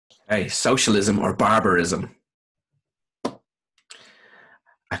Hey, socialism or barbarism?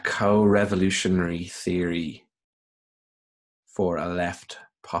 A co-revolutionary theory for a left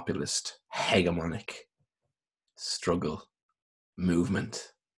populist hegemonic struggle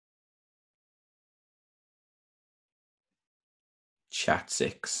movement. Chat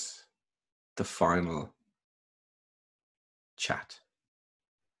 6, the final chat.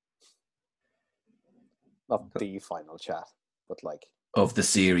 Not the final chat, but like... Of the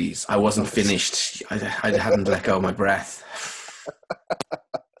series. I wasn't finished. I hadn't let go of my breath.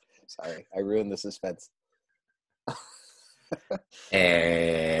 Sorry, I ruined the suspense.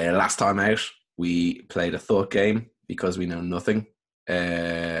 Last time out, we played a thought game because we know nothing.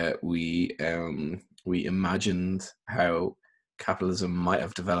 We imagined how capitalism might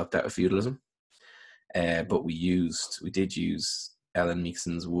have developed out of feudalism, but we did use Ellen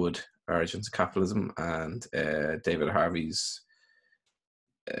Meakson's Wood, Origins of Capitalism, and David Harvey's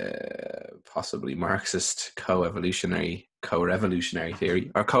possibly Marxist co-revolutionary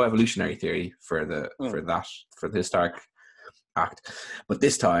theory, or co-evolutionary theory for the historic act. But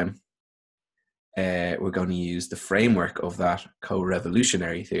this time, we're going to use the framework of that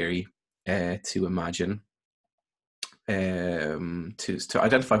co-revolutionary theory to imagine, to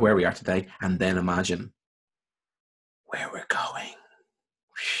identify where we are today, and then imagine where we're going.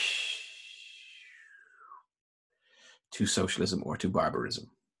 To socialism or to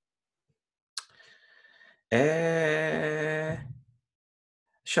barbarism.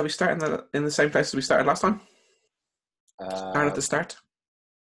 Shall we start in the same place as we started last time? Start at the start.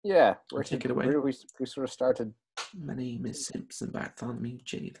 Yeah, Take it away. Where we sort of started. My name is Simpson Bartholomew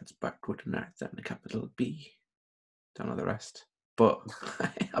J. That's backward and north and a capital B. Don't know the rest, but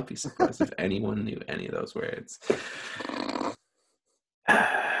I'll be surprised if anyone knew any of those words.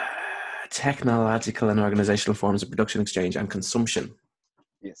 Technological and organizational forms of production, exchange, and consumption.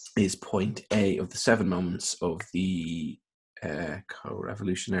 Yes. Is point A of the 7 moments of the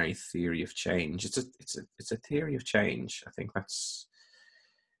co-revolutionary theory of change. It's a theory of change. I think that's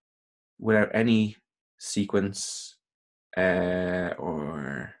without any sequence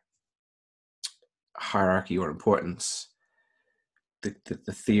or hierarchy or importance.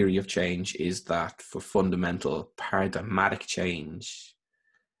 The theory of change is that for fundamental paradigmatic change,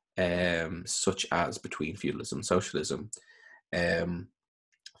 such as between feudalism and socialism,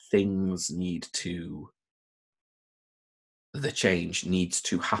 the change needs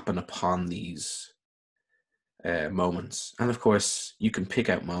to happen upon these moments. And of course, you can pick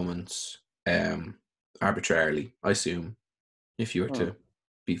out moments arbitrarily, I assume, if you were to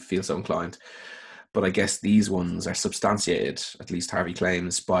feel so inclined. But I guess these ones are substantiated, at least Harvey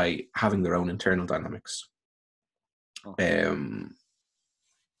claims, by having their own internal dynamics.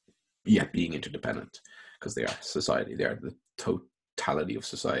 Being interdependent, because they are society. They are the totality of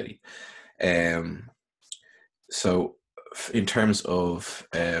society. So in terms of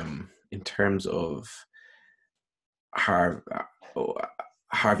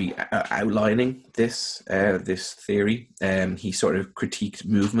Harvey outlining this theory, he sort of critiqued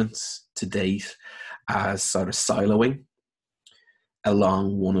movements to date as sort of siloing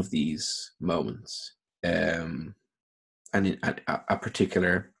along one of these moments, and in a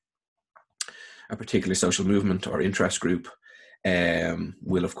particular social movement or interest group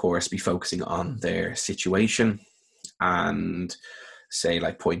will of course be focusing on their situation, and say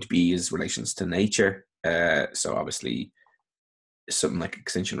like point B is relations to nature. So obviously something like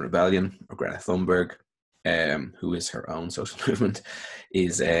Extinction Rebellion or Greta Thunberg, who is her own social movement,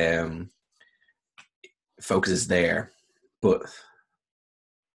 is focuses there. But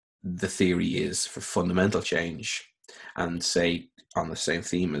the theory is for fundamental change, and say on the same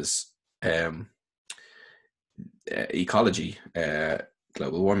theme as ecology,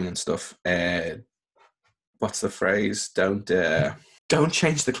 global warming and stuff. What's the phrase? Don't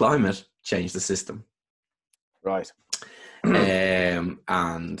change the climate, change the system. Right.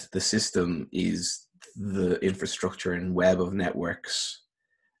 And the system is the infrastructure and web of networks,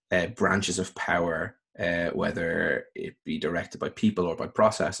 branches of power, whether it be directed by people or by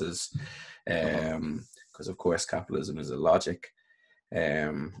processes, because of course capitalism is a logic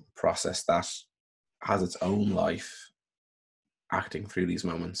process that has its own life acting through these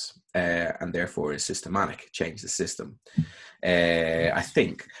moments, and therefore is systematic, change the system. I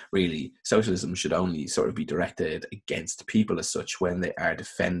think really socialism should only sort of be directed against people as such when they are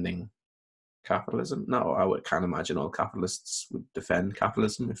defending capitalism. No, I can't imagine all capitalists would defend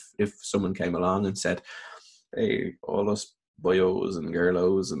capitalism. If someone came along and said, hey, all us boyos and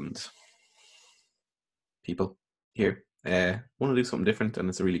girlos and people here want to do something different and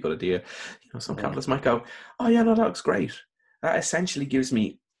it's a really good idea, some capitalists might go, oh yeah, no, that looks great. That essentially gives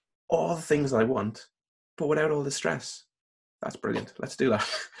me all the things I want, but without all the stress. That's brilliant. Let's do that.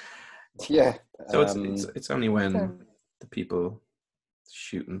 Yeah. So it's only when um, the people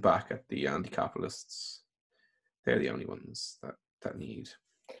shooting back at the anti-capitalists, they're the only ones that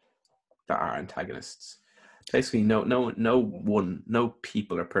are antagonists. Basically, no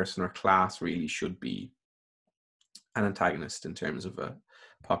people or person or class really should be an antagonist in terms of a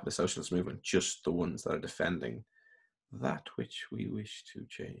popular socialist movement. Just the ones that are defending that which we wish to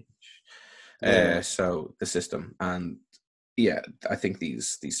change. Yeah. So the system, and yeah, I think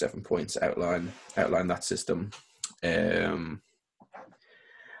these 7 points outline that system. And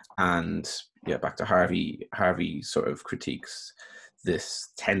yeah, back to Harvey. Harvey sort of critiques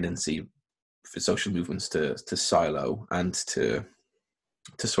this tendency for social movements to silo and to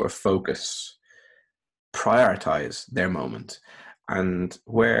sort of focus, prioritize their moment, and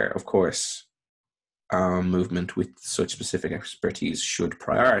where, of course, a movement with such specific expertise should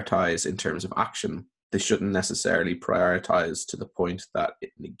prioritize in terms of action, they shouldn't necessarily prioritize to the point that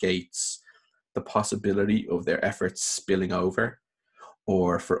it negates the possibility of their efforts spilling over,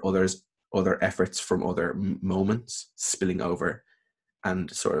 or for other efforts from other moments spilling over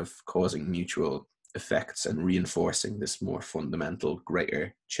and sort of causing mutual effects and reinforcing this more fundamental,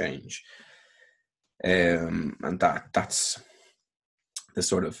 greater change. And that's the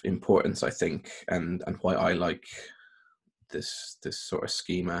sort of importance, I think, and why I like this sort of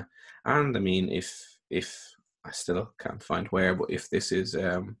schema. And I mean, if I still can't find where, but if this is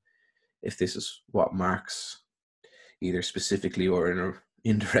what Marx either specifically or in an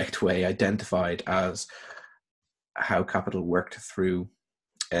indirect way identified as how capital worked through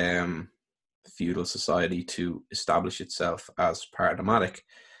feudal society to establish itself as paradigmatic,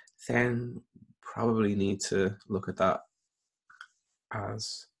 then probably need to look at that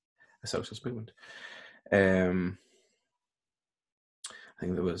as a socialist movement. I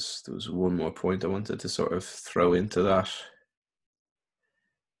think there was one more point I wanted to sort of throw into that,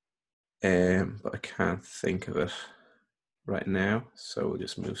 but I can't think of it right now, so we'll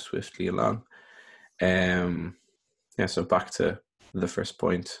just move swiftly along. So back to the first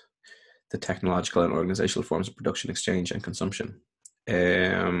point, the technological and organizational forms of production, exchange, and consumption.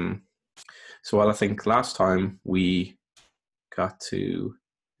 So while I think last time we got to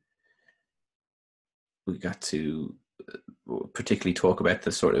particularly talk about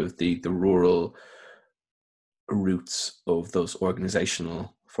the sort of the rural roots of those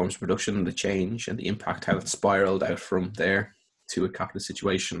organizational forms of production, the change and the impact, how it spiraled out from there to a capitalist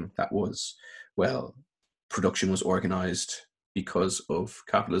situation that was, well, production was organized because of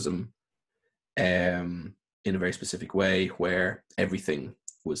capitalism in a very specific way, where everything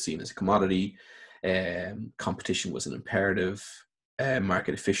was seen as a commodity, competition was an imperative,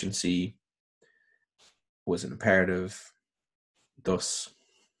 market efficiency was an imperative. Thus,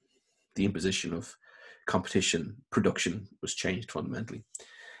 the imposition of competition, production was changed fundamentally.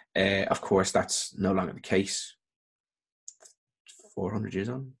 Of course, that's no longer the case. 400 years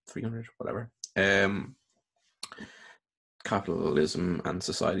on, 300, whatever. Capitalism and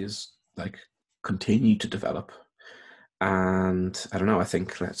societies like continue to develop, and I don't know. I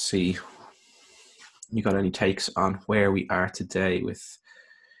think, let's see, you got any takes on where we are today with,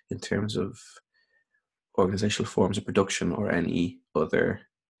 in terms of organizational forms of production or any other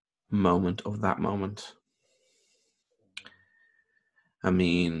moment of that moment? I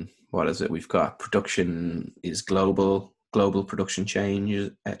mean, what is it? We've got production is global production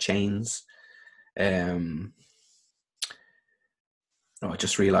chains. I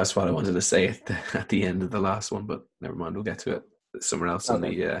just realized what I wanted to say at the end of the last one, but never mind. We'll get to it somewhere else in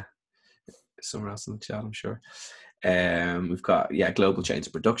the chat, I'm sure. We've got global chains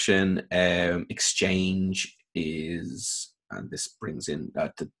of production. Exchange is, and this brings in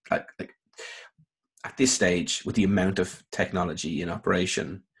like at this stage, with the amount of technology in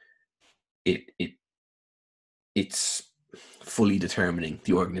operation, it's fully determining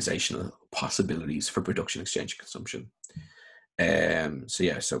the organizational possibilities for production, exchange, and consumption. So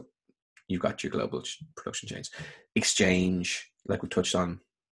you've got your global production chains. Exchange, like we touched on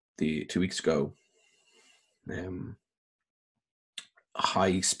the 2 weeks ago,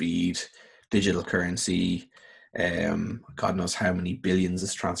 high speed digital currency, God knows how many billions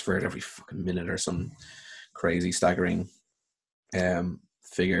is transferred every fucking minute, or some crazy staggering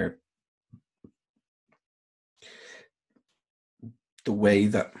figure. The way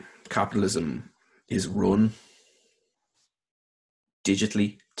that capitalism is run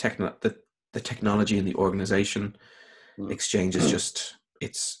digitally, the technology and the organization, exchange is just,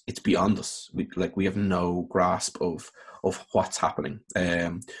 it's beyond us. We have no grasp of what's happening.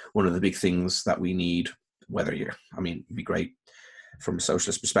 One of the big things that we need, it'd be great from a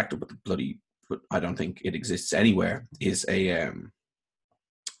socialist perspective, but I don't think it exists anywhere, is a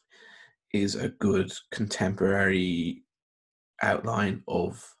good contemporary outline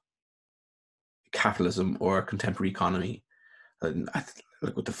of capitalism or contemporary economy. And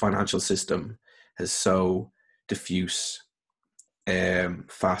look, what the financial system is so diffuse,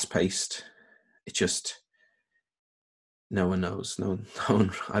 fast-paced. It just, no one knows. No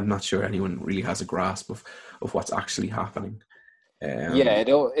one. I'm not sure anyone really has a grasp of what's actually happening.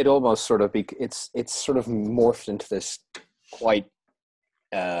 It almost sort of it's sort of morphed into this quite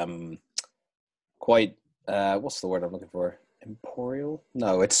what's the word I'm looking for? Imperial?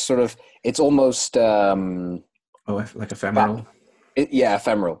 No, it's almost like ephemeral.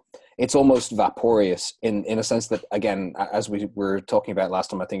 Ephemeral. It's almost vaporous in a sense that, again, as we were talking about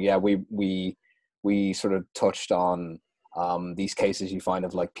last time, I think we sort of touched on these cases you find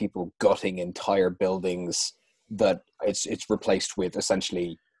of like people gutting entire buildings that it's replaced with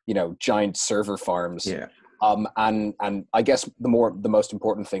essentially, giant server farms. Yeah. And I guess the most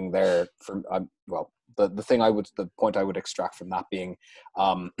important thing there from the point I would extract from that being,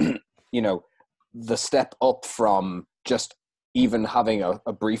 the step up from just even having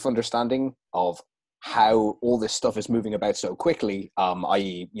a brief understanding of how all this stuff is moving about so quickly,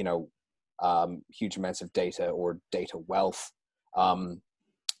 i.e., huge amounts of data or data wealth.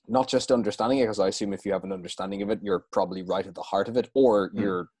 Not just understanding it, because I assume if you have an understanding of it, you're probably right at the heart of it, or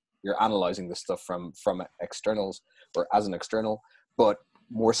you're analyzing this stuff from externals or as an external, but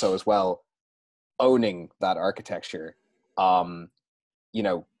more so as well, owning that architecture,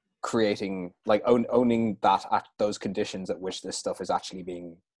 creating like owning that at those conditions at which this stuff is actually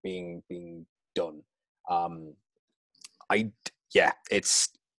being done.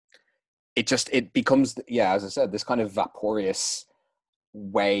 It becomes, as I said, this kind of vaporous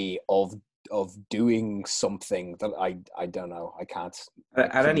way of doing something that I don't know. I can't.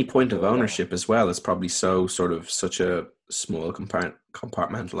 At any point of ownership as well, it's probably such a small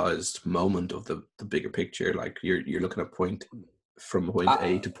compartmentalized moment of the bigger picture. Like you're looking at from point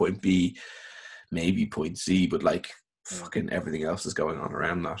A to point B, maybe point C, but like fucking everything else is going on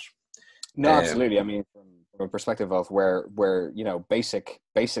around that. No, absolutely. I mean, from a perspective of where basic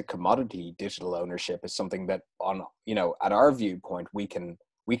commodity digital ownership is something that at our viewpoint we can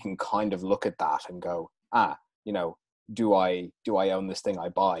kind of look at that and go, do I own this thing I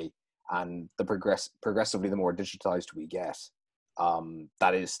buy? And progressively the more digitized we get,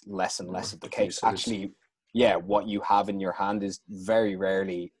 that is less and less of the case. Actually, what you have in your hand is very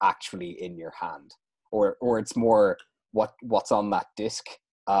rarely actually in your hand, or it's more what's on that disk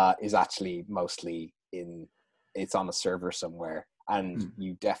is actually mostly it's on a server somewhere, and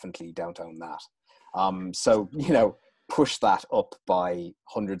you definitely don't own that. So push that up by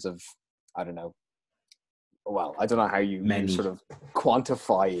hundreds of, I don't know. Well, I don't know how you sort of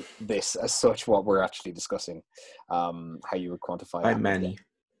quantify this as such. What we're actually discussing, how you would quantify by that. Many.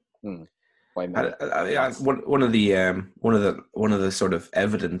 By many. One of the sort of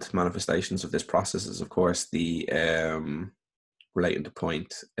evident manifestations of this process is, of course, the relating to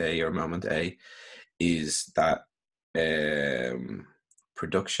point A or moment A, is that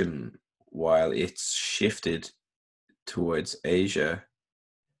production, while it's shifted towards Asia,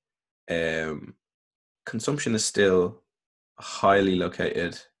 consumption is still highly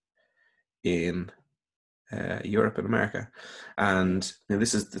located in Europe and America, and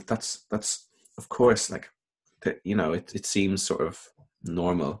that's of course, like, it seems sort of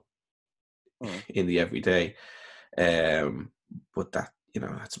normal in the everyday, but that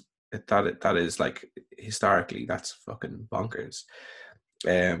that is like, historically, that's fucking bonkers.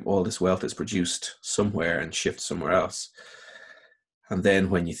 All this wealth is produced somewhere and shifts somewhere else, and then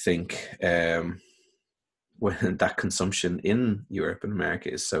when you think when that consumption in Europe and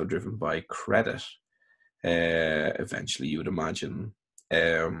America is so driven by credit, eventually you would imagine,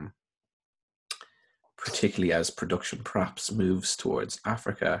 particularly as production perhaps moves towards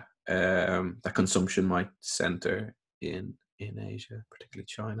Africa, that consumption might center in Asia, particularly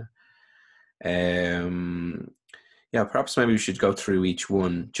China. Perhaps maybe we should go through each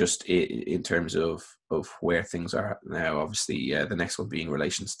one just in terms of where things are now. Obviously, the next one being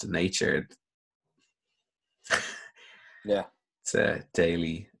relations to nature. Yeah, it's a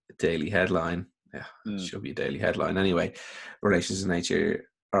daily headline. It should be a daily headline anyway. Relations to nature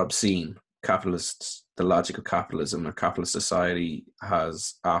are obscene. Capitalists, the logic of capitalism or capitalist society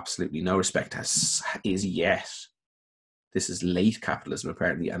has absolutely no respect. Is yet. This is late capitalism,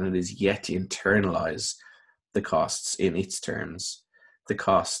 apparently, and it is yet to internalize the costs in its terms, the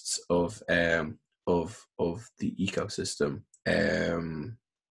costs of the ecosystem,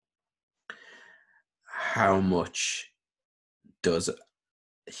 how much does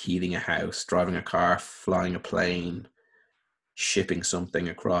heating a house, driving a car, flying a plane, shipping something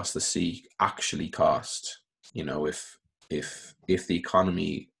across the sea actually cost? You know, if the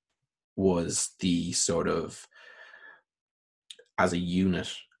economy was the sort of, as a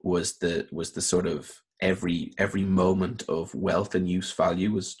unit, was the sort of every moment of wealth and use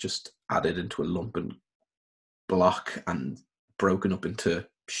value was just added into a lump and block and broken up into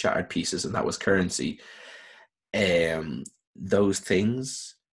shattered pieces, and that was currency. Those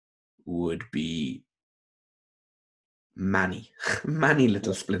things would be many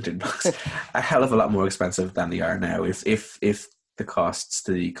little splintered blocks, a hell of a lot more expensive than they are now. If the costs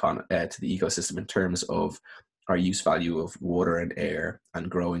to the ecosystem in terms of our use value of water and air and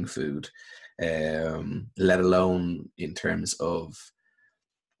growing food, let alone in terms of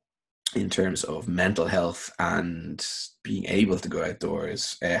mental health and being able to go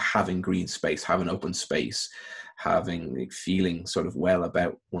outdoors, having green space, having open space, having feeling sort of well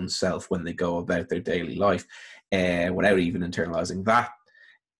about oneself when they go about their daily life, without even internalizing that,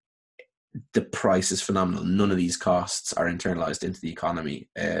 the price is phenomenal. None of these costs are internalized into the economy.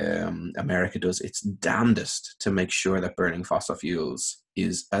 America does its damnedest to make sure that burning fossil fuels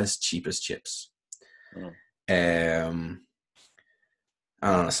is as cheap as chips. And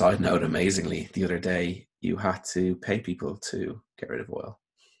on a side note, amazingly, the other day you had to pay people to get rid of oil.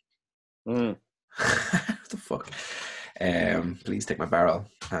 What the fuck? Please take my barrel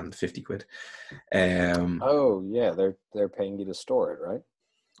and 50 quid. Oh yeah, they're paying you to store it, right?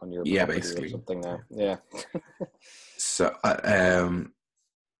 On your property basically. or something now. Yeah. So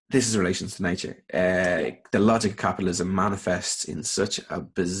this is relations to nature. The logic of capitalism manifests in such a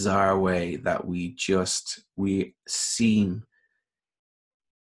bizarre way that we seem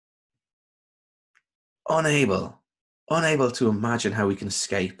unable to imagine how we can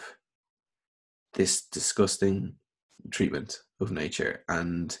escape this disgusting treatment of nature.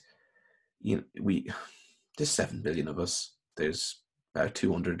 And there's 7 billion of us. There's about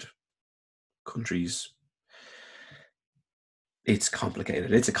 200 countries. It's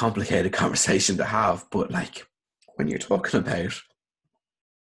complicated. It's a complicated conversation to have, but like when you're talking about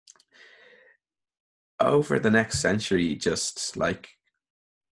over the next century, just like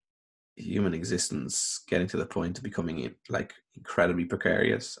human existence getting to the point of becoming like incredibly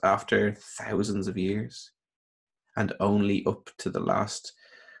precarious after thousands of years, and only up to the last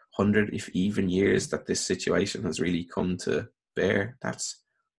 100, if even years, that this situation has really come to bear. That's,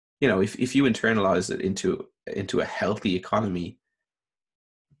 if you internalize it into a healthy economy,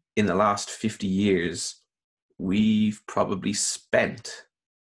 in the last 50 years, we've probably spent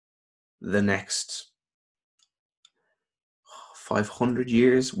the next 500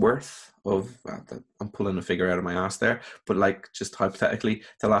 years worth of, I'm pulling a figure out of my ass there, but like just hypothetically,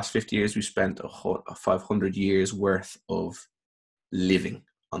 the last 50 years, we spent 500 years worth of living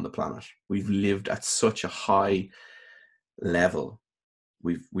on the planet. We've lived at such a high level.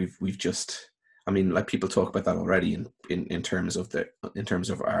 We've just, I mean, like people talk about that already in terms of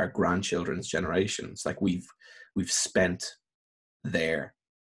our grandchildren's generations. Like we've spent their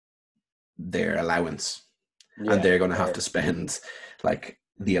allowance, and they're going to have to spend like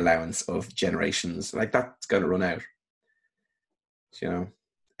the allowance of generations. Like that's going to run out. No,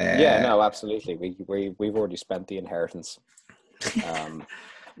 absolutely. We've already spent the inheritance. And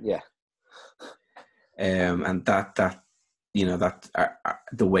that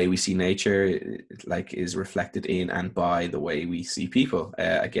the way we see nature like is reflected in and by the way we see people.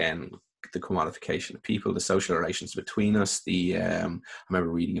 Again, the commodification of people, the social relations between us. I remember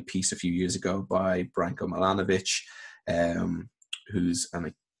reading a piece a few years ago by Branko Milanovic, who's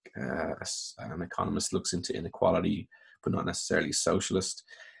an economist, looks into inequality, but not necessarily socialist.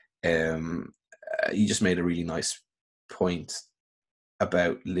 He just made a really nice point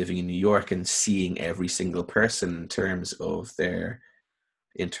about living in New York and seeing every single person in terms of their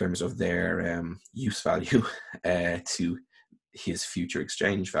use value to his future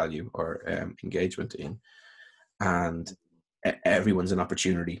exchange value or engagement in, and everyone's an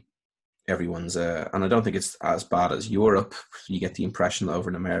opportunity. Everyone's and I don't think it's as bad as Europe. You get the impression over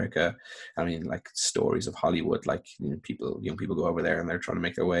in America, I mean, like stories of Hollywood, like young people go over there and they're trying to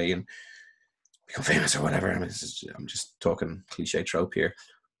make their way and become famous or whatever. I mean, I'm just talking cliche trope here,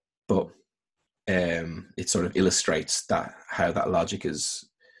 but it sort of illustrates that how that logic is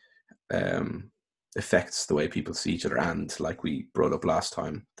affects the way people see each other. And like we brought up last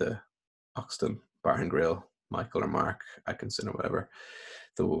time, the Oxton Bar and Grill, Michael or Mark Atkinson or whatever,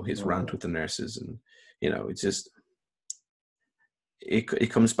 his rant with the nurses, and it's just it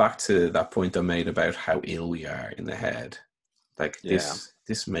comes back to that point I made about how ill we are in the head. Like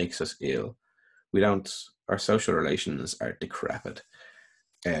this makes us ill. We don't our social relations are decrepit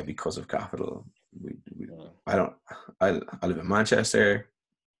because of capital. I live in Manchester.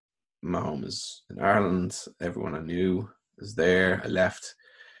 My home is in Ireland. Everyone I knew is there. I left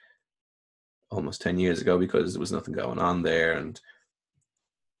almost 10 years ago because there was nothing going on there, and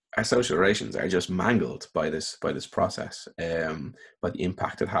our social relations are just mangled by this process, by the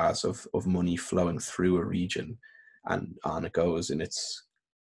impact it has of money flowing through a region, and on it goes in its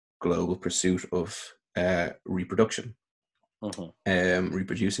global pursuit of reproduction,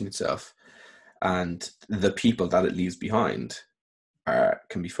 reproducing itself, and the people that it leaves behind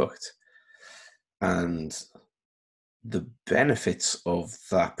can be fucked, and the benefits of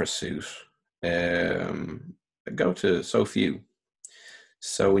that pursuit go to so few.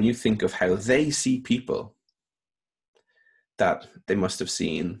 So when you think of how they see people, that they must have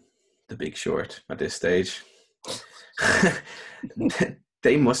seen The Big Short at this stage,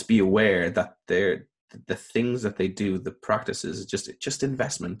 they must be aware that the things that they do, the practices, just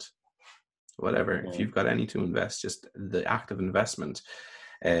investment, whatever. If you've got any to invest, just the act of investment,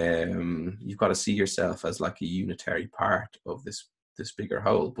 you've got to see yourself as like a unitary part of this bigger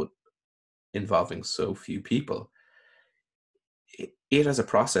whole, but involving so few people. It as a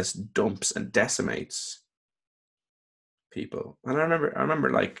process dumps and decimates people. And I remember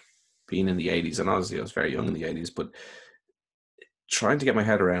like being in the 80s, and obviously I was very young in the 80s, but trying to get my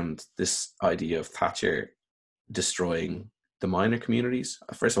head around this idea of Thatcher destroying the miner communities.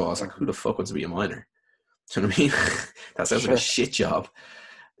 First of all, I was like, who the fuck wants to be a miner? Do you know what I mean? That sounds like a shit job.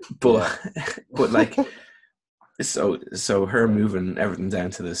 But but like, so her moving everything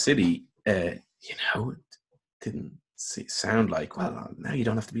down to the city, didn't sound like, well, now you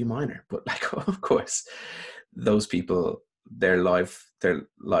don't have to be a miner. But like, of course, those people, their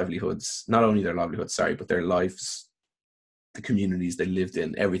livelihoods, not only their livelihoods, but their lives, the communities they lived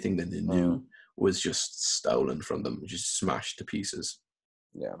in, everything that they knew was just stolen from them, just smashed to pieces.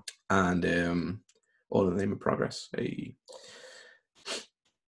 Yeah. And all in the name of progress.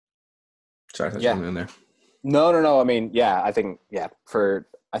 Sorry, I thought you were in there. No. I mean, I think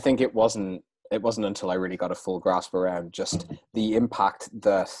it wasn't until I really got a full grasp around just the impact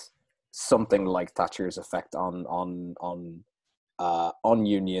that something like Thatcher's effect on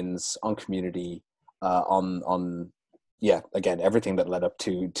unions, on community, on again, everything that led up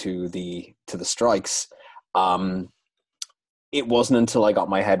to the strikes. It wasn't until I got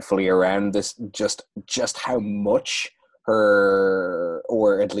my head fully around this just how much her,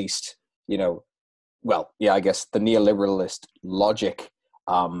 or at least, I guess the neoliberalist logic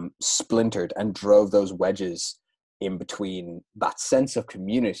splintered and drove those wedges in between that sense of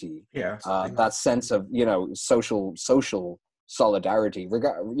community, that sense of social solidarity,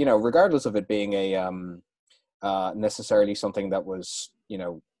 regardless of it being a necessarily something that was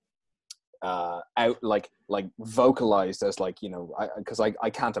out like vocalized as like, because I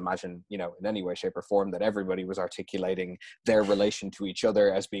can't imagine in any way, shape or form that everybody was articulating their relation to each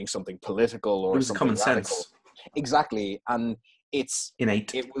other as being something political or something common radical. Sense. Exactly. And it's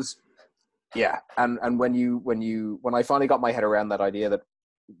innate. It was and when I finally got my head around that idea that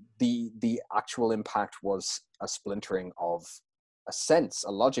the actual impact was a splintering of a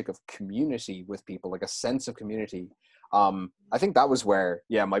logic of community with people, like a sense of community. I think that was where,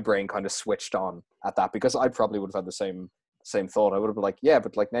 my brain kind of switched on at that, because I probably would have had the same thought. I would have been like,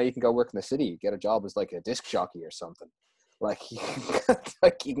 but like now you can go work in the city, get a job as like a disc jockey or something. Like you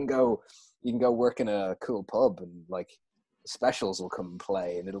can go work in a cool pub and like specials will come and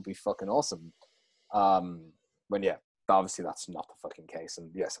play and it'll be fucking awesome. When obviously that's not the fucking case.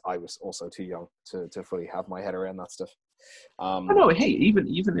 And yes, I was also too young to fully have my head around that stuff. No, hey, even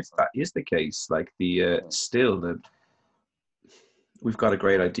if that is the case, like still that we've got a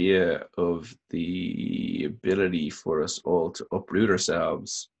great idea of the ability for us all to uproot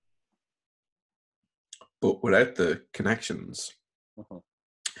ourselves, but without the connections.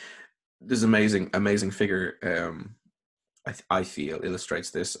 There's amazing figure. I feel illustrates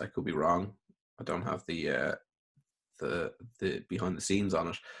this. I could be wrong. I don't have the behind the scenes on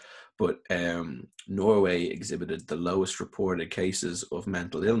it, but Norway exhibited the lowest reported cases of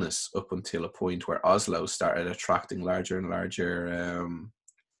mental illness up until a point where Oslo started attracting larger and larger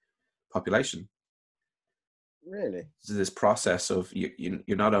population. Really? So this process of you're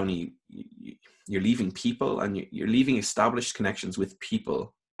not only you're leaving people, and you're leaving established connections with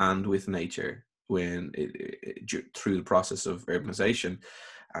people and with nature when through the process of urbanization,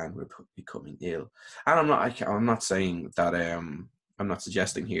 and we're becoming ill. And I'm not saying that I'm not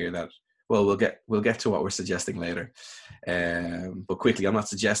suggesting here that, well, we'll get to what we're suggesting later, but quickly, I'm not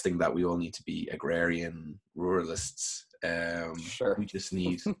suggesting that we all need to be agrarian ruralists. Sure. We just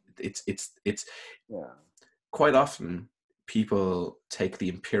need it's quite often people take the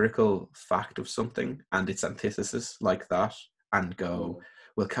empirical fact of something and its antithesis like that and go,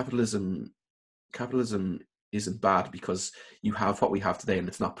 well, capitalism isn't bad because you have what we have today and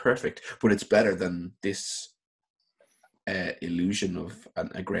it's not perfect, but it's better than this illusion of an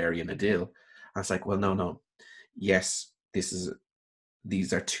agrarian idyll. And it's like, well, no. Yes,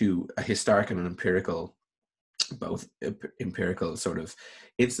 these are two, a historic and an empirical, both empirical sort of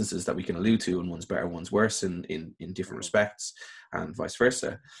instances that we can allude to, and one's better, one's worse in different respects, and vice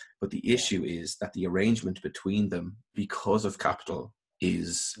versa. But the issue is that the arrangement between them, because of capital,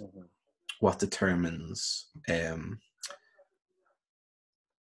 is what determines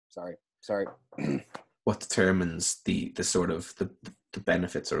what determines the sort of the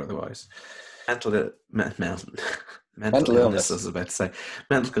benefits or otherwise. Mental illness, I was about to say.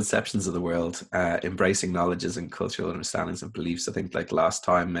 Mental conceptions of the world, embracing knowledges and cultural understandings and beliefs. I think like last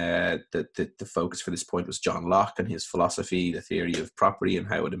time the focus for this point was John Locke and his philosophy, the theory of property, and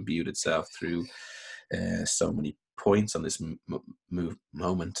how it imbued itself through so many points on this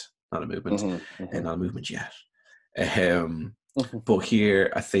moment. Not a movement, not a movement yet. But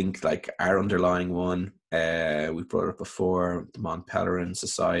here, I think like our underlying one, we brought it up before, the Mont Pelerin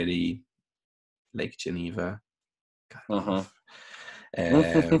Society, Lake Geneva, Hayek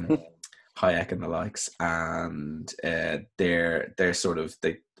and the likes, and they're sort of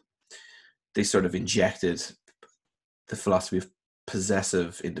they sort of injected the philosophy of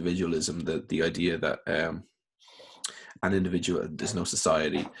possessive individualism, the idea that an individual, there's no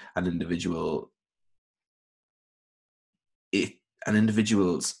society, an individual's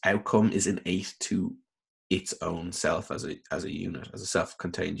outcome is innate to its own self as a unit, as a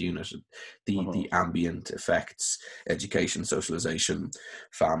self-contained unit. The ambient effects, education, socialization,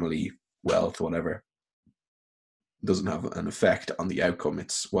 family, wealth, whatever, doesn't have an effect on the outcome.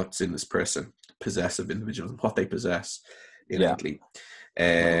 It's what's in this person, possessive individualism, what they possess innately.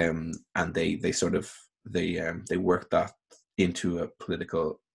 And they sort of they work that into a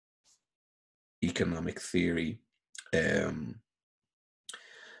political economic theory,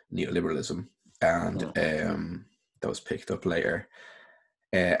 neoliberalism, and that was picked up later,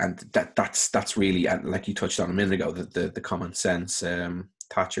 and that's really, and like you touched on a minute ago, the common sense.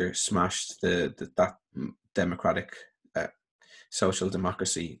 Thatcher smashed that democratic social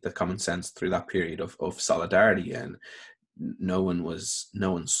democracy, the common sense, through that period of solidarity, and no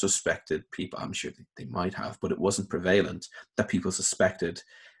one suspected people. I'm sure they might have, but it wasn't prevalent that people suspected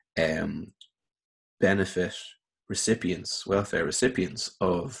benefit recipients, welfare recipients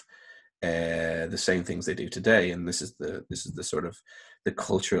of the same things they do today. And this is the sort of the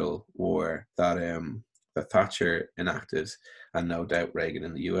cultural war that Thatcher enacted, and no doubt Reagan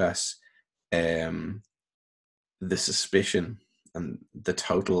in the US. The suspicion and the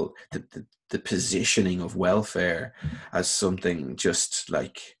total the positioning of welfare as something just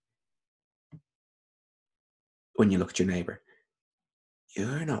like, when you look at your neighbor,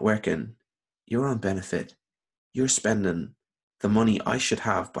 you're not working, you're on benefit, you're spending the money I should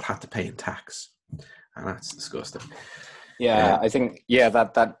have but had to pay in tax, and that's disgusting. I think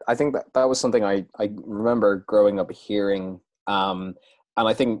that was something I remember growing up hearing, and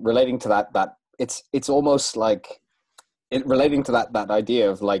I think relating to that it's almost like relating to that idea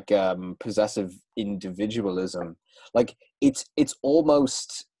of like possessive individualism. Like it's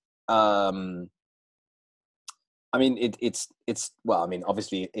almost I mean, it's well, I mean,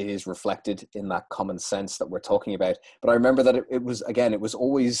 obviously it is reflected in that common sense that we're talking about. But I remember that it was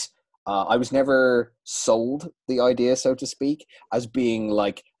always, I was never sold the idea, so to speak, as being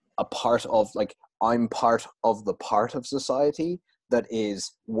like a part of, like, I'm part of the part of society that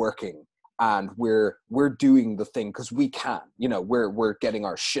is working, and we're doing the thing because we can, we're getting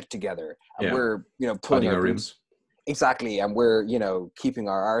our shit together, and we're, pulling our rooms. Exactly, and we're, keeping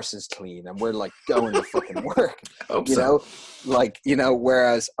our arses clean, and we're like going to fucking work,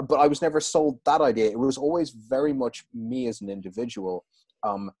 whereas, but I was never sold that idea. It was always very much me as an individual.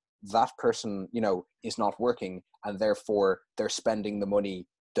 That person, is not working, and therefore they're spending the money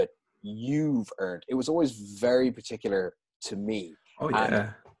that you've earned. It was always very particular to me. Oh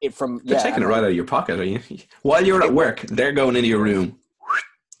yeah. And they're taking it right out of your pocket, are you? While you're at work, they're going into your room.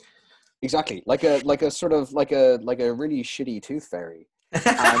 Exactly, like a sort of like a really shitty tooth fairy,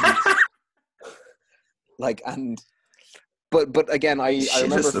 but again, I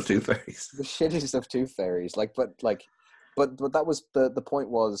remember the tooth fairies, the shittest of tooth fairies. But that was the point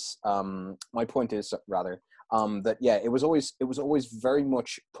was, my point is rather that it was always very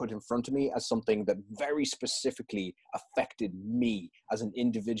much put in front of me as something that very specifically affected me as an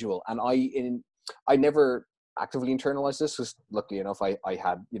individual, and I never actively internalize this, because luckily enough, I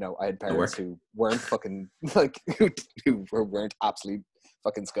had, you know, I had parents who weren't fucking like who weren't absolute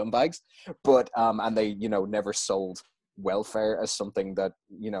fucking scumbags, but and they, you know, never sold welfare as something that,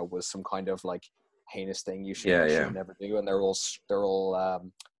 you know, was some kind of like heinous thing you should never do, and they're all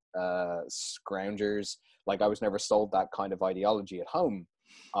scroungers. Like, I was never sold that kind of ideology at home,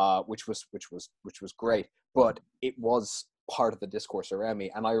 which was great, but it was part of the discourse around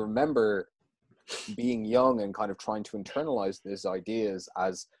me. And I remember being young and kind of trying to internalize these ideas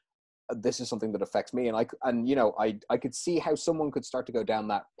as, this is something that affects me. And you know, I could see how someone could start to go down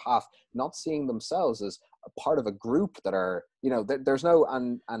that path, not seeing themselves as a part of a group that are, you know, there's no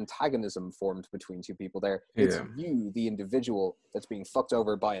antagonism formed between two people there. It's you, the individual, that's being fucked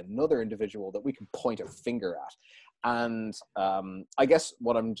over by another individual that we can point a finger at. And I guess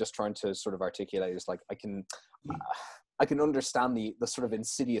what I'm just trying to sort of articulate is, like, I can understand the sort of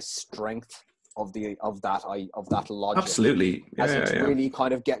insidious strength of that logic. Absolutely. As it really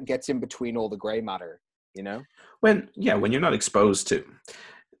kind of gets in between all the gray matter, you know? When you're not exposed to,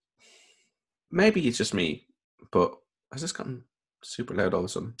 maybe it's just me, but has this gotten super loud all of a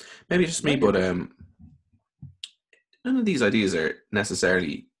sudden? Maybe it's just me, but none of these ideas are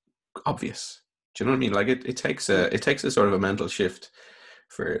necessarily obvious. Do you know what I mean? Like, it takes a sort of a mental shift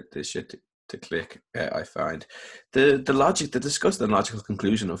for this shit to click. I find the logic, the disgusting logical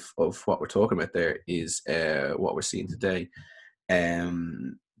conclusion of what we're talking about there is what we're seeing today.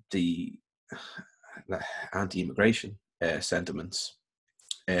 The anti-immigration sentiments,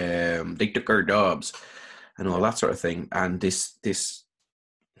 they took our jobs and all that sort of thing, and this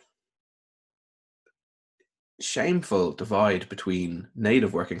shameful divide between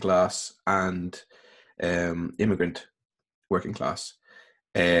native working class and immigrant working class.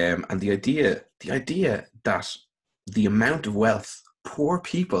 And the idea that the amount of wealth poor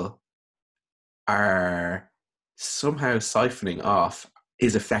people are somehow siphoning off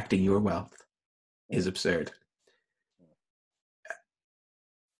is affecting your wealth is absurd.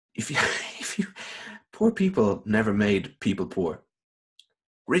 If you poor people never made people poor.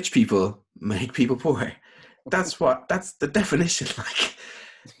 Rich people make people poor. That's the definition. Like,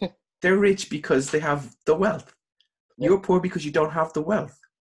 they're rich because they have the wealth. You're poor because you don't have the wealth.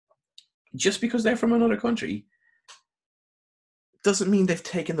 Just because they're from another country doesn't mean they've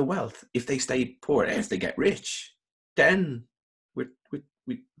taken the wealth. If they stay poor, if they get rich, then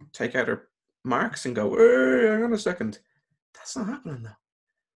we take out our Marx and go, hey, hang on a second. That's not happening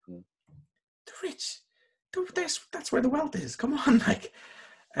though. The rich, that's where the wealth is. Come on, like,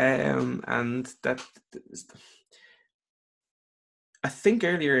 and that. I think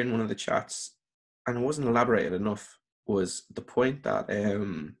earlier in one of the chats, and it wasn't elaborated enough, was the point that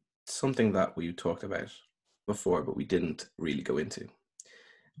something that we talked about before, but we didn't really go into,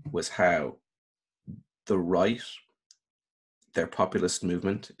 was how the right, their populist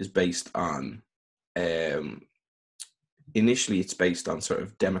movement, is based on, initially it's based on sort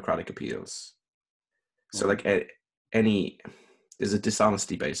of democratic appeals. So like there's a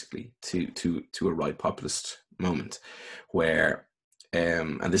dishonesty basically to a right populist moment where,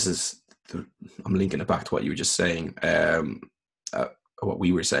 and this is, I'm linking it back to what you were just saying, what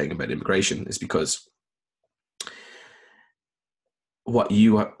we were saying about immigration, is because what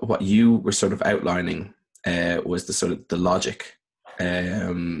you were sort of outlining was the sort of the logic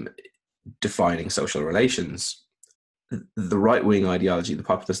defining social relations. The right-wing ideology, the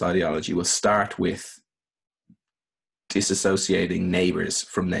populist ideology, will start with disassociating neighbours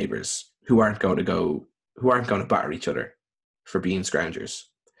from neighbours who aren't going to batter each other for being scroungers.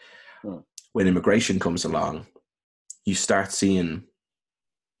 When immigration comes along, you start seeing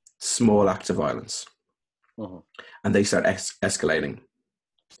small acts of violence, and they start escalating.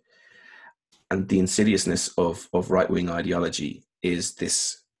 And the insidiousness of right-wing ideology is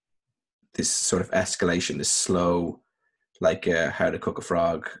this sort of escalation, this slow, like how to cook a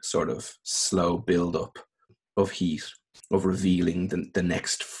frog, sort of slow build-up of heat, of revealing the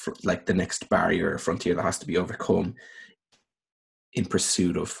next barrier or frontier that has to be overcome in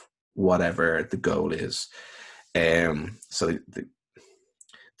pursuit of whatever the goal is. So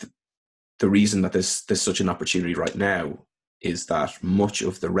the reason that there's such an opportunity right now is that much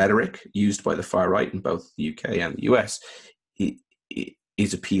of the rhetoric used by the far right in both the UK and the US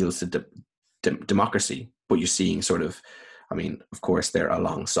is appeals to democracy, but you're seeing sort of, I mean, of course, they're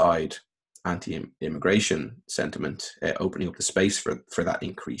alongside anti-immigration sentiment, opening up the space for that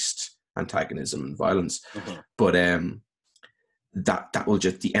increased antagonism and violence. But that will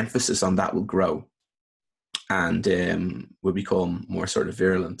just, the emphasis on that will grow and will become more sort of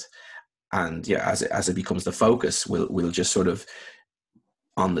virulent. And yeah, as it becomes the focus, we'll just sort of,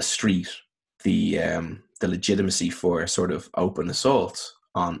 on the street, the the legitimacy for sort of open assault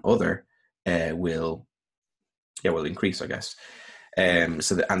on other will increase, I guess. And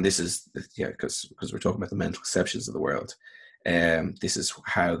this is because we're talking about the mental conceptions of the world. This is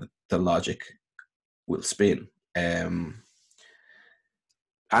how the logic will spin. So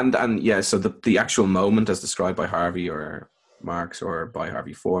the actual moment as described by Harvey or Marx, or by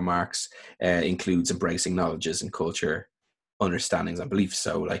Harvey for Marx, includes embracing knowledges and culture, understandings and beliefs.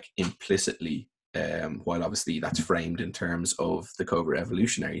 So like implicitly, while obviously that's framed in terms of the covert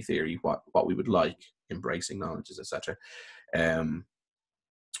evolutionary theory, what we would like, embracing knowledges, etc. The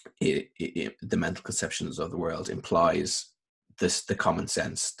mental conceptions of the world implies the common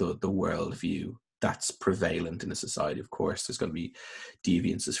sense, the world view that's prevalent in a society. Of course, there's going to be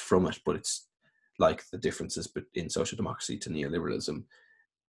deviances from it, but it's like the differences in social democracy to neoliberalism.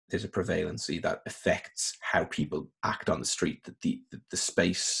 There's a prevalency that affects how people act on the street, that the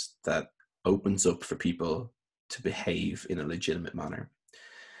space that opens up for people to behave in a legitimate manner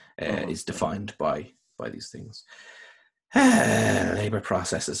is defined by these things. Labor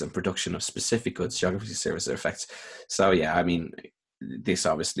processes and production of specific goods, geography, services, or effects. So yeah, I mean, this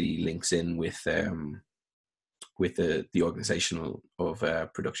obviously links in with the organizational of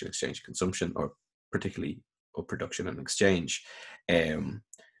production, exchange, and consumption, or particularly of production and exchange.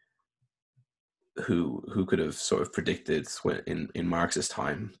 Who could have sort of predicted in Marx's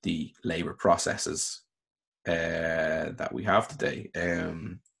time the labor processes that we have today?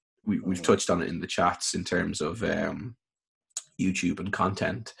 We've touched on it in the chats in terms of YouTube and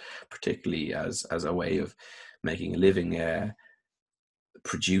content, particularly as a way of making a living.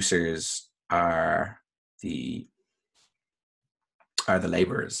 Producers are the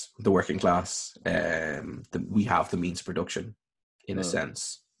laborers, the working class. We have the means of production, in a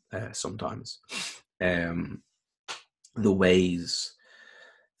sense. Sometimes the ways,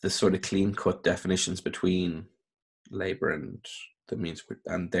 the sort of clean-cut definitions between labor and the means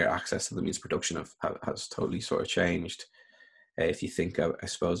and their access to the means of production has totally sort of changed. If you think, I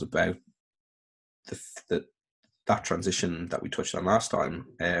suppose, about that transition that we touched on last time,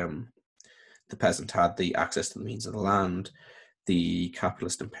 the peasant had the access to the means of the land. The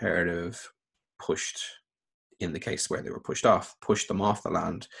capitalist imperative pushed, in the case where they were pushed them off the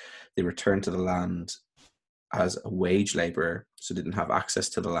land. They returned to the land as a wage labourer, so didn't have access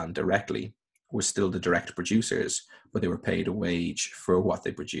to the land directly, were still the direct producers, but they were paid a wage for what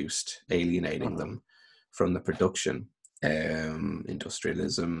they produced, alienating them from the production.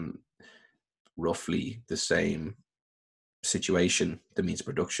 Industrialism, roughly the same situation. The means of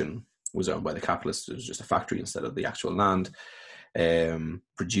production was owned by the capitalists. It was just a factory instead of the actual land.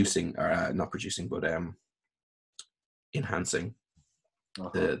 Producing, or not producing, but enhancing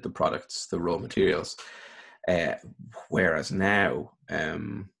the products, the raw materials. Whereas now,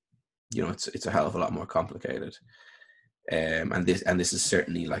 it's a hell of a lot more complicated. And this is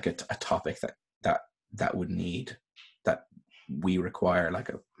certainly like a topic that would need, that we require like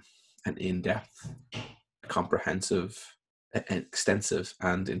an in-depth, comprehensive, extensive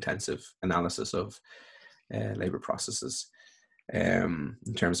and intensive analysis of labor processes in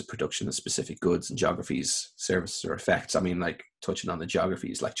terms of production of specific goods and geographies, services or effects. I mean, like touching on the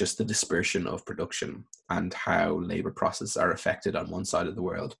geographies, like just the dispersion of production and how labor processes are affected on one side of the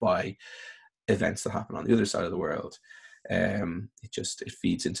world by events that happen on the other side of the world. It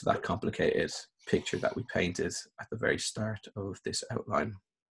feeds into that complicated picture that we painted at the very start of this outline.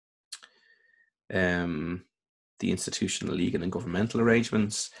 The institutional, legal and governmental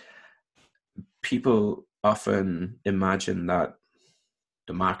arrangements. People often imagine that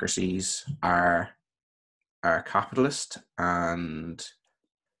democracies are capitalist and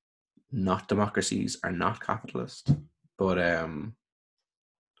not democracies are not capitalist. But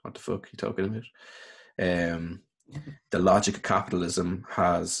what the fuck are you talking about? The logic of capitalism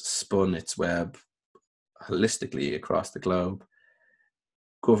has spun its web holistically across the globe.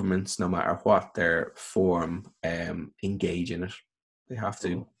 Governments, no matter what their form, engage in it. They have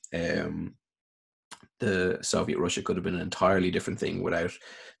to. The Soviet Russia could have been an entirely different thing without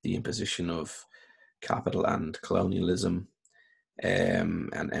the imposition of capital and colonialism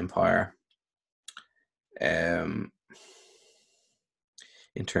and empire. In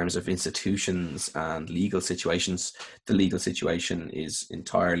terms of institutions and legal situations, the legal situation is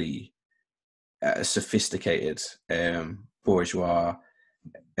entirely sophisticated bourgeois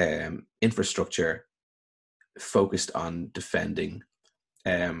infrastructure focused on defending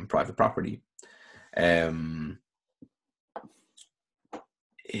private property. In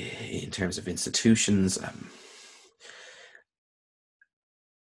terms of institutions,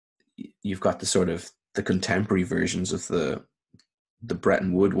 you've got the sort of the contemporary versions of the the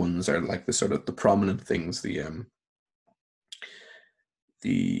Bretton Woods ones are like the sort of the prominent things, the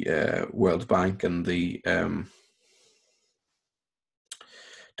World Bank and the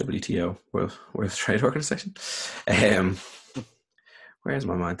WTO, World Trade Organization. Where's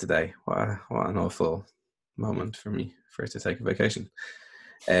my mind today? What an awful moment for me for it to take a vacation.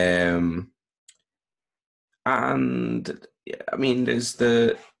 And I mean, there's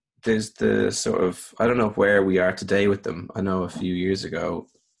the sort of, I don't know where we are today with them. I know a few years ago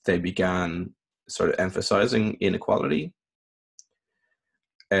they began sort of emphasizing inequality.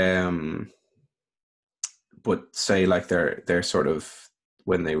 But say like they're sort of,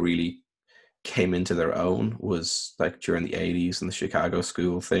 when they really came into their own was like during the 80s and the Chicago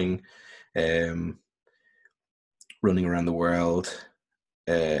school thing, running around the world,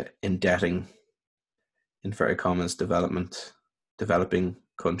 indebting, inverted commas, developing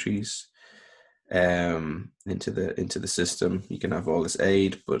countries into the system. You can have all this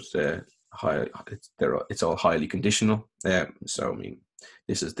aid, but it's all highly conditional. So I mean,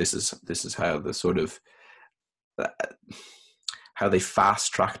 this is how the sort of how they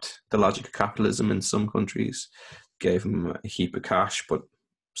fast tracked the logic of capitalism in some countries, gave them a heap of cash, but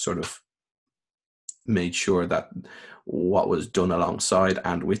sort of made sure that what was done alongside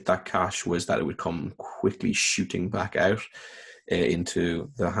and with that cash was that it would come quickly shooting back out into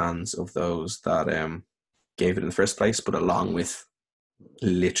the hands of those that gave it in the first place, but along with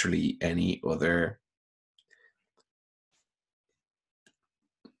literally any other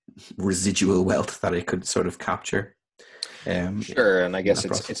residual wealth that it could sort of capture. Sure, and I guess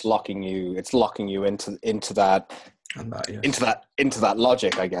it's locking you into that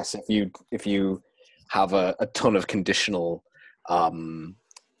logic. I guess if you have a ton of conditional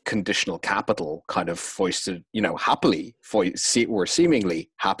capital kind of foisted, happily or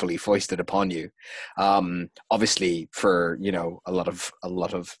seemingly happily foisted upon you, obviously for a lot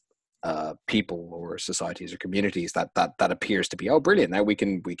of people or societies or communities that appears to be, oh, brilliant, now we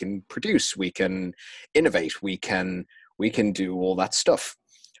can produce, we can innovate, we can do all that stuff.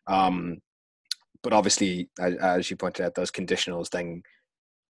 But obviously, as you pointed out, those conditionals then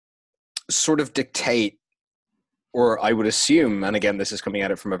sort of dictate, or I would assume, and again, this is coming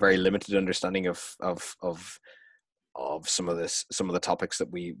at it from a very limited understanding of some of the topics that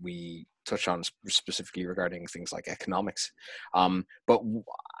we touch on specifically regarding things like economics. But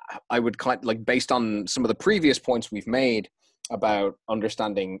I would based on some of the previous points we've made about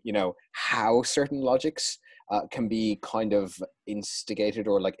understanding, how certain logics can be kind of instigated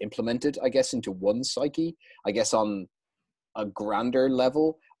or implemented, I guess, into one psyche. I guess on a grander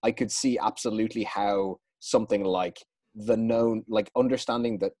level, I could see absolutely how something like the known,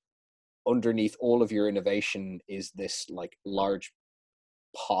 understanding that underneath all of your innovation is this large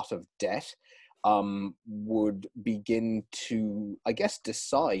pot of debt, would begin to, I guess,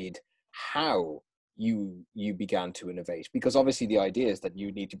 decide how you began to innovate. Because obviously the idea is that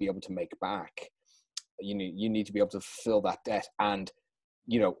you need to be able to make back, you need to be able to fulfill that debt, and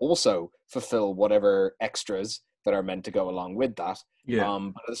also fulfill whatever extras that are meant to go along with that. But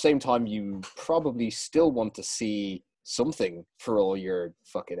at the same time, you probably still want to see something for all your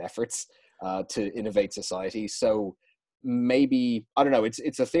fucking efforts to innovate society. So maybe, I don't know,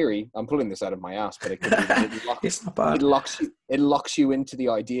 it's a theory, I'm pulling this out of my ass, but it could be it's not bad. It locks you into the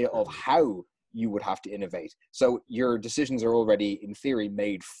idea of how you would have to innovate. So your decisions are already, in theory,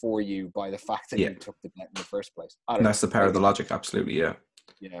 made for you by the fact that you took the debt in the first place. That's the power of the logic, absolutely. Yeah,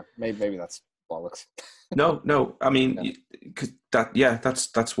 maybe that's bollocks. No, I mean, because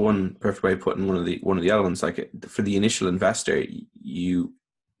that's one perfect way of putting one of the elements. Like, for the initial investor, you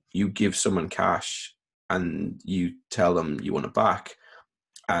give someone cash and you tell them you want it back,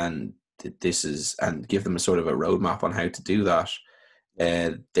 and and give them a sort of a roadmap on how to do that.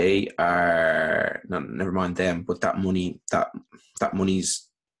 They are never mind them, but that money's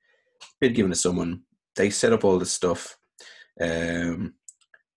been given to someone. They set up all this stuff.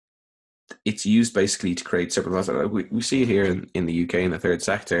 It's used basically to create surplus. We see it here in the UK in the third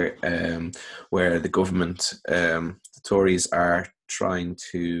sector, where the government, the Tories, are trying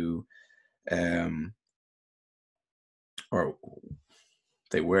to, or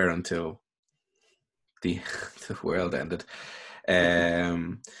they were until the world ended,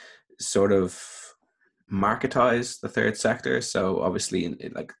 sort of marketize the third sector. So obviously,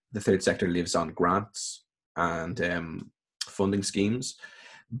 the third sector lives on grants and funding schemes.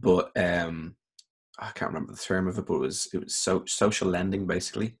 But I can't remember the term of it, but it was social lending,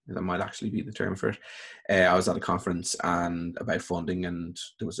 basically. That might actually be the term for it. I was at a conference and about funding, and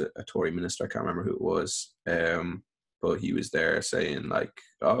there was a Tory minister, I can't remember who it was, but he was there saying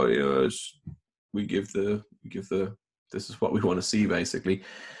oh yes, we give the This is what we want to see, basically.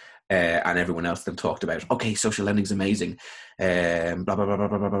 And everyone else then talked about, okay, social lending's amazing, blah blah blah blah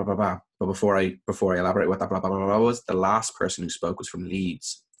blah blah blah blah. But before I elaborate what that blah blah blah blah was, the last person who spoke was from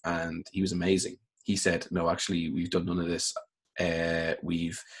Leeds, and he was amazing. He said, no, actually, we've done none of this.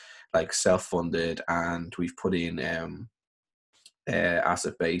 We've like self-funded, and we've put in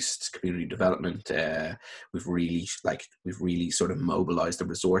asset-based community development. We've really sort of mobilized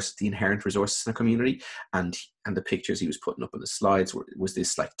the inherent resources in the community, and the pictures he was putting up on the slides was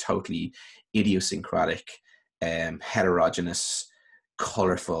this like totally idiosyncratic, heterogeneous,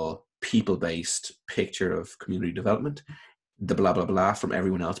 colorful, people-based picture of community development. The blah blah blah from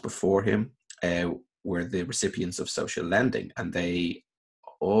everyone else before him were the recipients of social lending, and they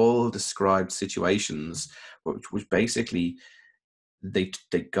all described situations which basically they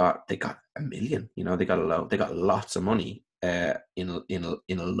got $1 million, they got a loan, they got lots of money in a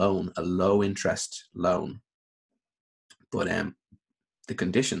loan, a low interest loan, but the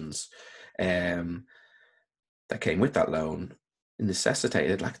conditions that came with that loan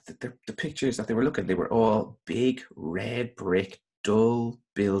necessitated, like the pictures that they were looking, they were all big red brick dull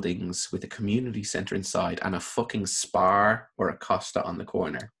buildings with a community center inside and a fucking Spar or a Costa on the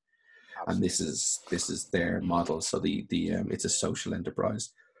corner. Absolutely. And this is their model. So the it's a social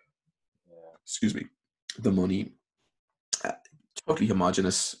enterprise. Yeah. Excuse me. The money totally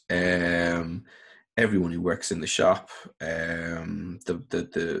homogenous. Everyone who works in the shop, the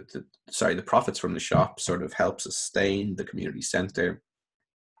profits from the shop sort of help sustain the community center.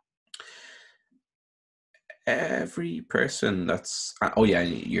 Every person that's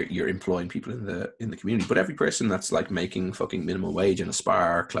you're employing people in the community, but every person that's like making fucking minimum wage in a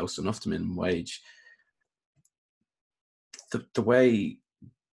Spar, close enough to minimum wage, the way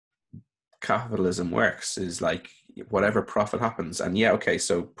capitalism works is like whatever profit happens, and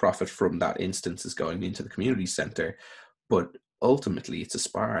so profit from that instance is going into the community center, but ultimately it's a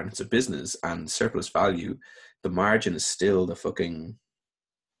Spar and it's a business, and surplus value, the margin is still the fucking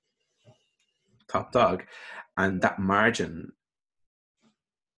top dog, and that margin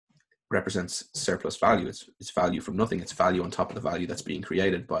represents surplus value. It's value from nothing. It's value on top of the value that's being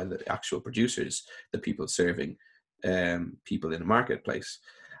created by the actual producers, the people serving people in a marketplace,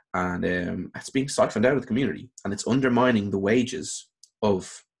 and it's being siphoned out of the community, and it's undermining the wages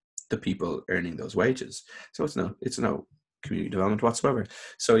of the people earning those wages. So it's no community development whatsoever.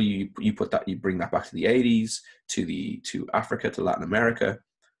 So you bring that back to the 80s, to Africa, to Latin America.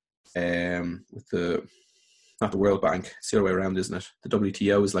 With not the World Bank, it's the other way around, isn't it? The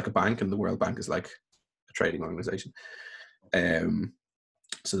WTO is like a bank and the World Bank is like a trading organization.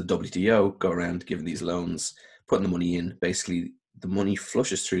 So the WTO go around giving these loans, putting the money in. Basically, the money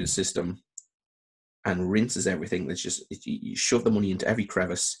flushes through the system and rinses everything. That's just you shove the money into every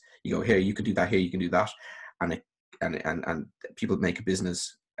crevice. You go, here, you can do that. Here, you can do that, and people make a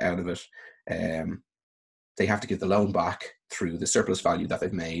business out of it. They have to give the loan back through the surplus value that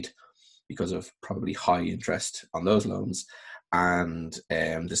they've made because of probably high interest on those loans. And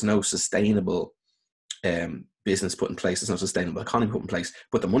there's no sustainable business put in place. There's no sustainable economy put in place,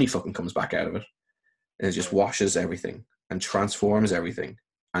 but the money fucking comes back out of it. And it just washes everything and transforms everything.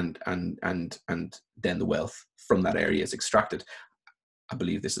 And then the wealth from that area is extracted. I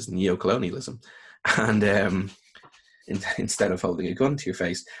believe this is neocolonialism. And instead of holding a gun to your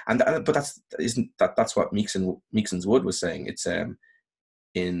face, but that's what Meekson's Wood was saying. It's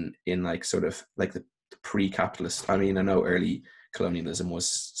in like sort of like the pre-capitalist. I mean, I know early colonialism was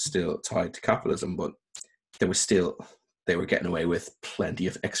still tied to capitalism, but they were getting away with plenty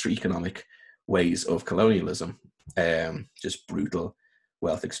of extra economic ways of colonialism, just brutal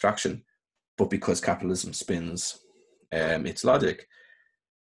wealth extraction. But because capitalism spins its logic,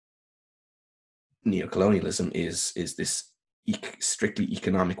 neocolonialism is this strictly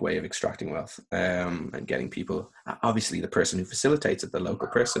economic way of extracting wealth and getting people. Obviously, the person who facilitates it, the local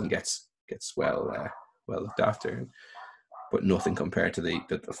person, gets well looked after, but nothing compared to the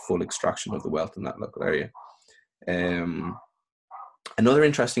full extraction of the wealth in that local area. Another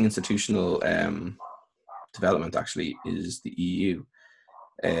interesting institutional development actually is the EU.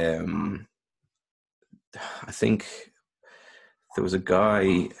 I think there was a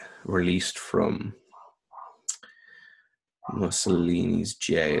guy released from Mussolini's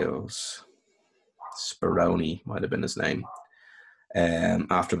jails, Speroni might have been his name,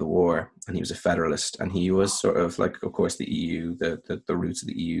 after the war, and he was a federalist, and he was sort of like, of course, the EU, the roots of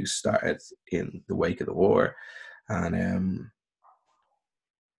the EU started in the wake of the war, and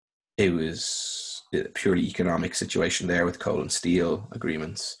it was a purely economic situation there with coal and steel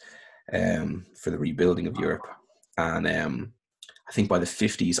agreements for the rebuilding of Europe. And I think by the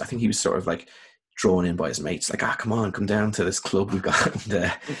 50s, I think he was sort of like drawn in by his mates, like, come on, come down to this club we've got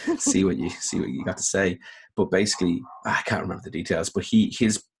and see what you got to say. But basically, I can't remember the details, but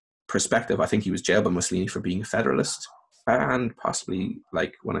his perspective, I think he was jailed by Mussolini for being a federalist, and possibly,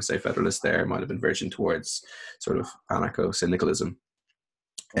 like, when I say federalist there, might have been verging towards sort of anarcho-syndicalism.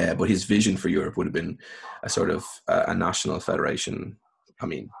 But his vision for Europe would have been a sort of a national federation. I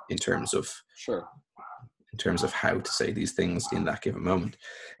mean, in terms of how to say these things in that given moment.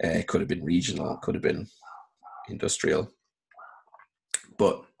 It could have been regional, it could have been industrial.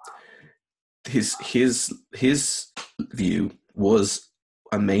 But his view was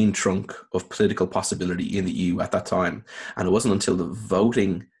a main trunk of political possibility in the EU at that time. And it wasn't until the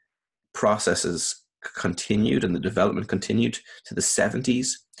voting processes continued and the development continued to the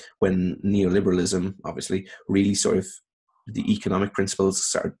 70s when neoliberalism, obviously, really sort of, the economic principles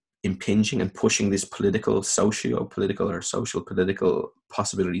started impinging and pushing this socio-political or social political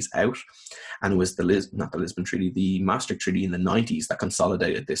possibilities out. And it was not the Lisbon Treaty, the Maastricht Treaty in the 90s that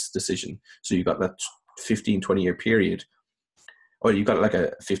consolidated this decision. So you got that 15-20 year period, or you got like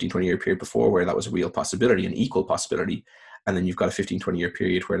a 15-20 year period before where that was a real possibility, an equal possibility. And then you've got a 15-20 year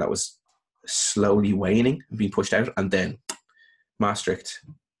period where that was slowly waning and being pushed out. And then Maastricht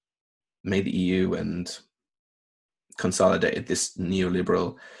made the EU and consolidated this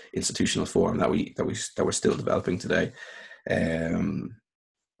neoliberal institutional form that we're still developing today.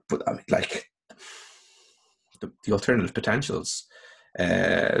 But I mean, like, the alternative potentials,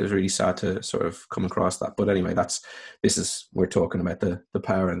 it was really sad to sort of come across that. But anyway, we're talking about the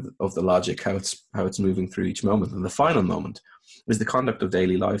power of the logic, how it's moving through each moment. And the final moment is the conduct of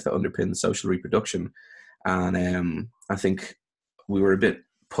daily life that underpins social reproduction. And I think we were a bit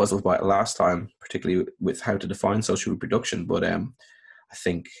puzzled by it last time, particularly with how to define social reproduction. But I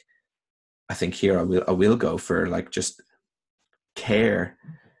think here I will go for, like, just care,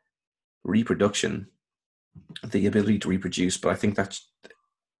 reproduction, the ability to reproduce. But I think that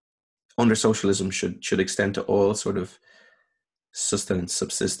under socialism should extend to all sort of sustenance,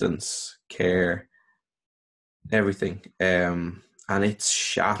 subsistence, care, everything. And it's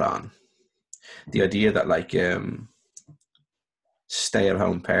shat on. The idea that, like,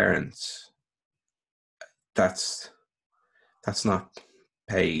 stay-at-home parents, that's not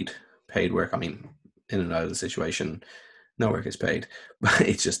paid work. I mean, in and out of the situation, no work is paid, but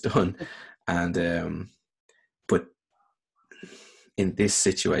it's just done. And but in this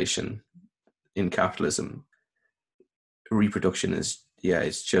situation, in capitalism, reproduction is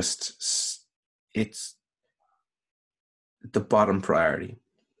it's the bottom priority.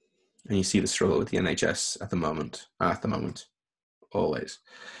 And you see the struggle with the NHS at the moment, always.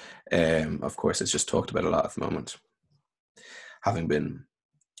 Of course, it's just talked about a lot at the moment, having been,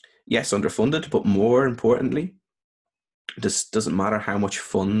 yes, underfunded, but more importantly, this doesn't matter how much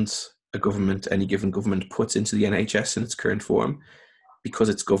funds any given government puts into the NHS in its current form, because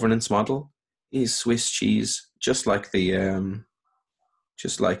its governance model is Swiss cheese, just like the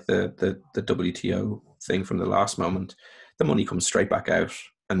WTO thing from the last moment. The money comes straight back out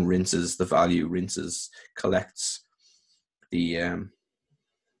and rinses the value, collects the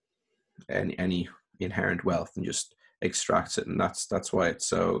any inherent wealth and just extracts it. And that's why it's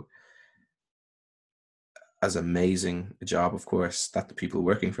so, as amazing a job, of course, that the people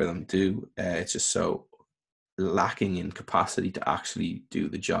working for them do, it's just so lacking in capacity to actually do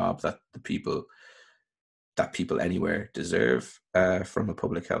the job that people anywhere deserve from a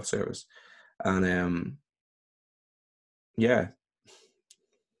public health service. And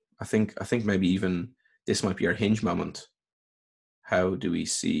I think maybe even this might be our hinge moment. How do we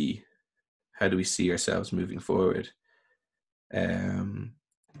see ourselves moving forward?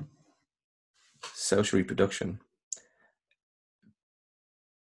 Social reproduction.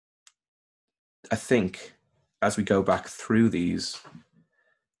 I think as we go back through these,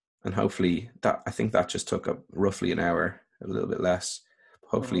 and hopefully I think that just took up roughly an hour, a little bit less.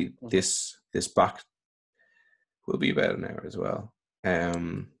 Hopefully this back will be about an hour as well.